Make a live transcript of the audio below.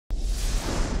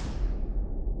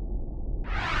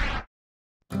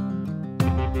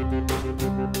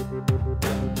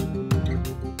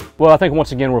Well, I think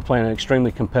once again we're playing an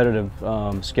extremely competitive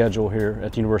schedule here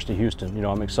at the University of Houston. You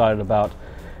know, I'm excited about,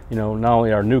 you know, not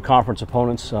only our new conference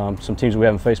opponents, some teams we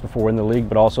haven't faced before in the league,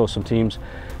 but also some teams,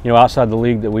 you know, outside the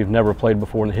league that we've never played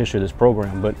before in the history of this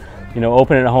program. But, you know,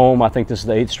 opening at home, I think this is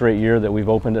the 8th straight year that we've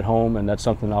opened at home, and that's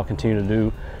something I'll continue to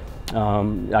do.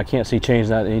 I can't see changing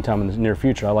that anytime in the near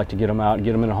future. I like to get them out and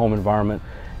get them in a home environment,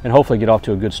 and hopefully get off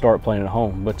to a good start playing at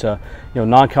home. But you know,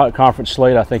 non-conference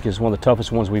slate I think is one of the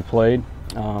toughest ones we've played.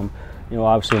 You know,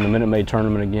 obviously in the Minute Maid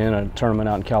tournament again, a tournament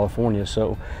out in California.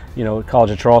 So, you know, College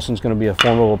of Charleston is going to be a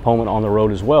formidable opponent on the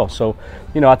road as well. So,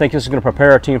 you know, I think this is going to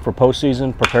prepare our team for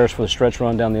postseason, prepare us for the stretch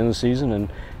run down the end of the season,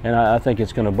 and I think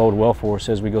it's going to bode well for us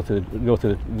as we go through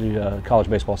the college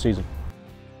baseball season.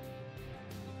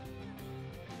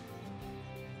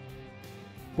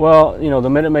 Well, you know, the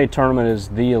Minute Maid tournament is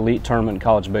the elite tournament in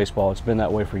college baseball. It's been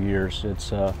that way for years.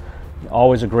 It's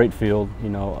always a great field. You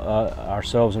know,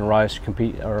 ourselves and Rice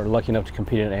are lucky enough to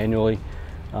compete in it annually.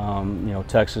 You know,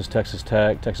 Texas, Texas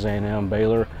Tech, Texas A&M,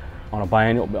 Baylor on a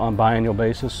biannual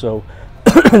basis. So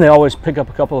they always pick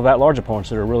up a couple of at-large opponents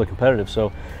that are really competitive.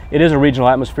 So it is a regional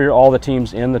atmosphere. All the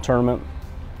teams in the tournament,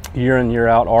 year in, year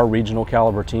out, are regional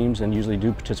caliber teams and usually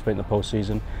do participate in the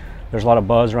postseason. There's a lot of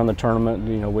buzz around the tournament,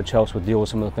 you know, which helps with deal with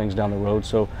some of the things down the road.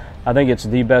 So I think it's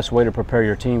the best way to prepare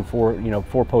your team for, you know,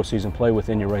 for postseason play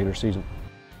within your regular season.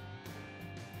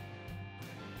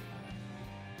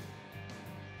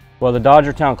 Well, the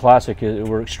Dodgertown Classic,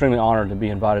 we're extremely honored to be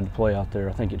invited to play out there.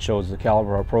 I think it shows the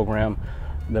caliber of our program,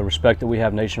 the respect that we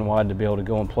have nationwide to be able to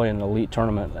go and play in an elite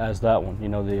tournament as that one. You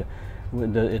know,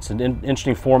 it's an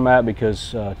interesting format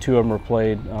because 2 of them are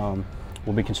played.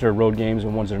 Will be considered road games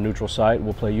and one's at a neutral site.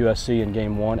 We'll play USC in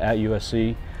game 1 at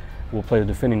USC. We'll play the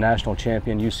defending national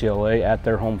champion UCLA at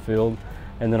their home field.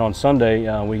 And then on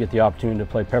Sunday, we get the opportunity to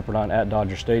play Pepperdine at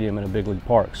Dodger Stadium in a big league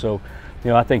park. So,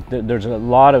 you know, I think that there's a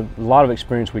lot of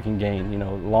experience we can gain. You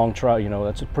know, long try. You know,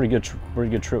 that's a pretty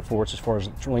good trip for us as far as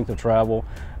length of travel,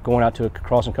 going out to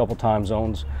crossing a couple time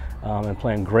zones, and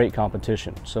playing great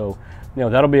competition. So, you know,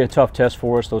 that'll be a tough test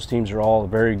for us. Those teams are all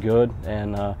very good,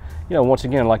 and you know, once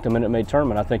again, like the Minute Maid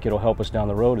tournament, I think it'll help us down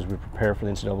the road as we prepare for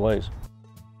the NCAA's.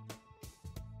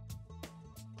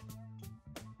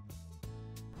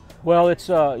 Well, it's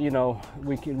you know,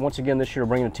 we can, once again this year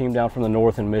bringing a team down from the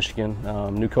north in Michigan.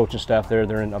 New coaching staff there.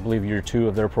 They're in, I believe, year 2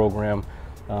 of their program.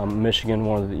 Michigan,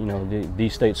 one of the, you know, the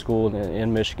state school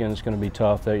in Michigan, is going to be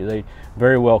tough. They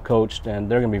very well coached, and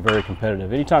they're going to be very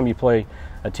competitive. Anytime you play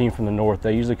a team from the north,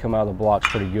 they usually come out of the blocks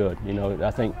pretty good. You know, I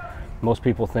think most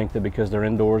people think that because they're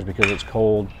indoors, because it's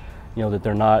cold, you know, that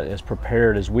they're not as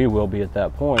prepared as we will be at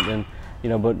that point. And you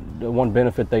know, but the one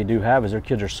benefit they do have is their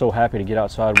kids are so happy to get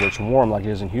outside where it's warm, like it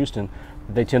is in Houston.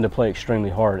 They tend to play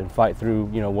extremely hard and fight through,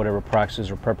 you know, whatever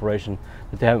practices or preparation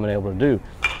that they haven't been able to do.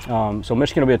 So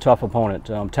Michigan will be a tough opponent.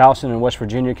 Towson and West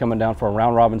Virginia coming down for a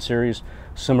round-robin series,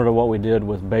 similar to what we did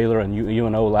with Baylor and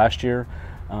UNO last year.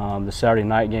 The Saturday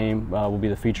night game will be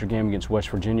the feature game against West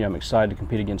Virginia. I'm excited to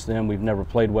compete against them. We've never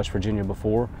played West Virginia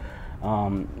before.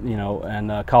 You know,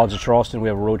 and College of Charleston, we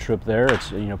have a road trip there.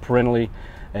 It's, you know, perennially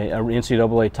a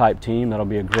NCAA type team. That'll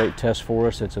be a great test for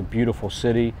us. It's a beautiful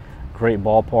city, great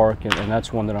ballpark, and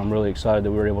that's one that I'm really excited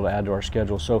that we were able to add to our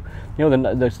schedule. So, you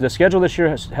know, the schedule this year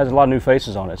has a lot of new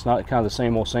faces on it. It's not kind of the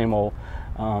same old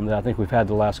that I think we've had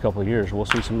the last couple of years. We'll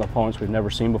see some opponents we've never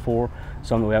seen before,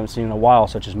 some that we haven't seen in a while,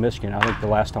 such as Michigan. I think the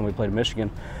last time we played Michigan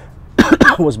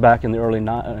was back in the early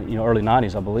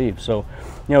 90s, I believe. So,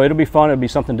 you know, it'll be fun. It'll be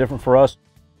something different for us.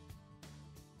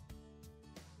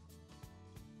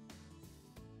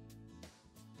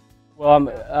 Well,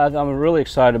 I'm really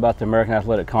excited about the American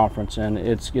Athletic Conference, and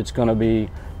it's going to be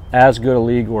as good a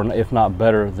league, or if not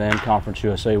better, than Conference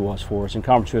USA was for us. And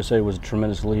Conference USA was a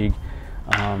tremendous league,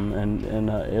 and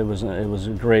it was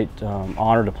a great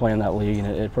honor to play in that league, and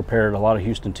it prepared a lot of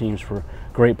Houston teams for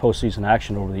great postseason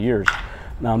action over the years.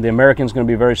 The American's going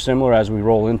to be very similar as we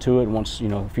roll into it. Once, you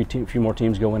know, a few more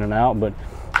teams go in and out, but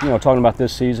you know, talking about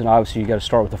this season, obviously you got to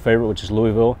start with the favorite, which is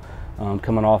Louisville.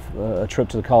 Coming off a trip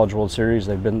to the College World Series.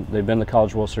 They've been the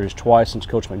College World Series twice since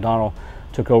Coach McDonald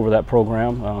took over that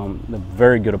program. A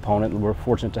very good opponent. We're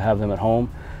fortunate to have them at home.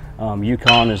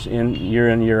 UConn is in,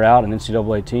 year out, an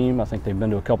NCAA team. I think they've been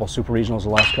to a couple of super regionals the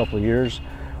last couple of years.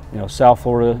 You know, South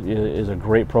Florida is a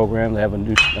great program. They have a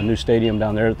new stadium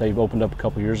down there that they've opened up a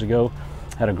couple of years ago.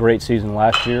 Had a great season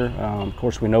last year. Of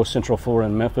course, we know Central Florida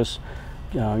and Memphis.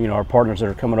 You know, our partners that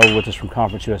are coming over with us from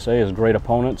Conference USA is great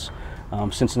opponents.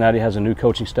 Cincinnati has a new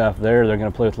coaching staff there. They're going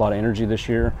to play with a lot of energy this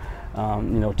year.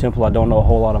 You know, Temple I don't know a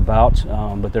whole lot about,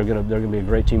 but they're gonna be a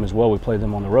great team as well. We play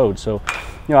them on the road, so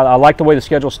you know I like the way the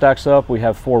schedule stacks up. We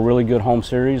have 4 really good home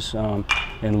series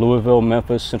in Louisville,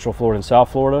 Memphis, Central Florida, and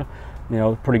South Florida. You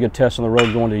know, pretty good test on the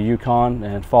road going to UConn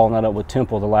and following that up with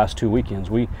Temple the last 2 weekends.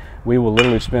 We will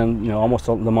literally spend, you know, almost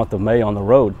the month of May on the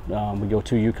road. We go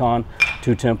to UConn,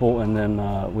 to Temple, and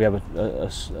then we have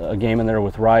a game in there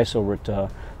with Rice over at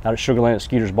out at Sugar Land at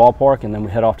Skeeters Ballpark, and then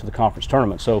we head off to the conference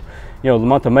tournament. So, you know, the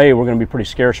month of May we're going to be pretty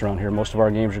scarce around here. Most of our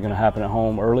games are going to happen at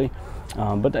home early.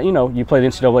 But you know, you play the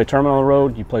NCAA tournament on the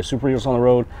road, you play Super Eagles on the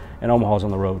road, and Omaha's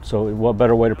on the road. So what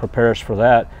better way to prepare us for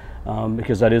that?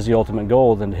 Because that is the ultimate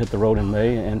goal than to hit the road in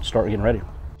May and start getting ready.